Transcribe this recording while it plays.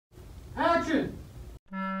Action!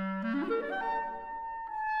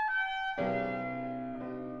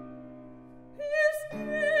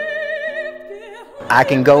 I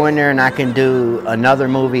can go in there and I can do another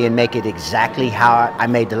movie and make it exactly how I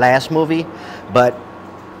made the last movie, but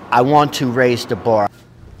I want to raise the bar.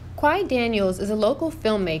 Quai Daniels is a local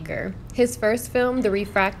filmmaker. His first film, The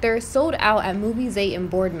Refractor, sold out at Movies 8 in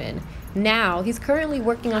Boardman. Now, he's currently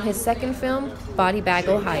working on his second film, Body Bag,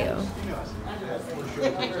 Ohio.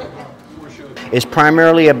 It's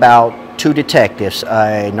primarily about two detectives,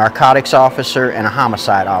 a narcotics officer and a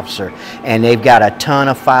homicide officer, and they've got a ton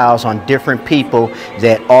of files on different people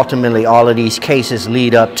that ultimately all of these cases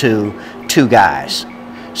lead up to two guys.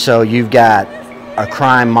 So you've got a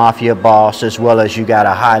crime mafia boss, as well as you got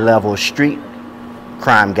a high-level street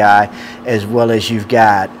crime guy, as well as you've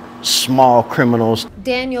got small criminals.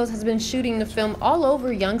 Daniels has been shooting the film all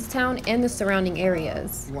over Youngstown and the surrounding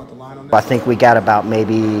areas. I think we got about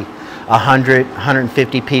maybe 100,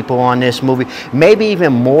 150 people on this movie, maybe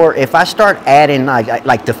even more. If I start adding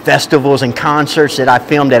like the festivals and concerts that I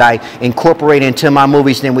film that I incorporate into my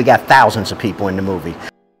movies, then we got thousands of people in the movie.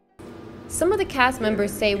 Some of the cast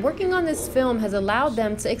members say working on this film has allowed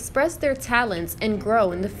them to express their talents and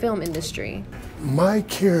grow in the film industry. My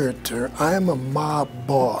character, I am a mob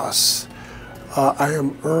boss. I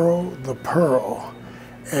am Earl the Pearl,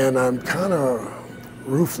 and I'm kind of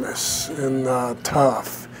ruthless and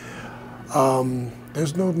tough.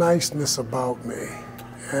 There's no niceness about me,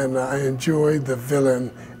 and I enjoy the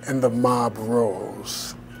villain and the mob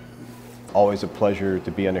roles. Always a pleasure to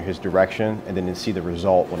be under his direction and then to see the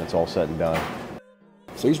result when it's all said and done.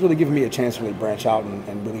 So he's really giving me a chance to really branch out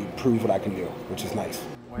and really prove what I can do, which is nice.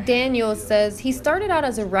 Daniels says he started out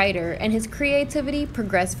as a writer and his creativity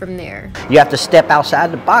progressed from there. You have to step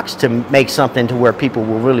outside the box to make something to where people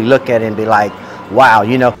will really look at it and be like, wow,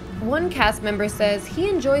 you know. One cast member says he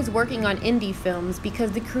enjoys working on indie films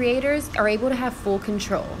because the creators are able to have full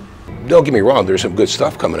control. Don't get me wrong, there's some good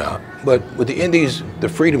stuff coming out, but with the indies, the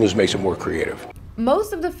freedom makes it more creative.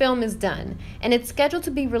 Most of the film is done, and it's scheduled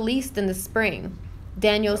to be released in the spring.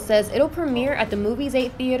 Daniels says it'll premiere at the Movies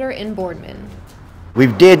 8 Theater in Boardman.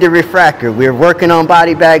 We've did The Refractor. We're working on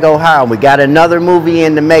Body Bag, Ohio. We got another movie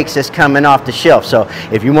in the makes that's coming off the shelf. So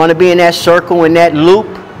if you want to be in that circle, in that loop,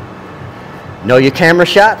 know your camera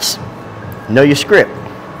shots, know your script.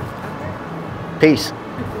 Peace.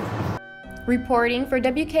 Reporting for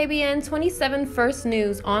WKBN 27 First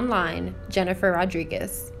News Online, Jennifer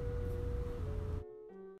Rodriguez.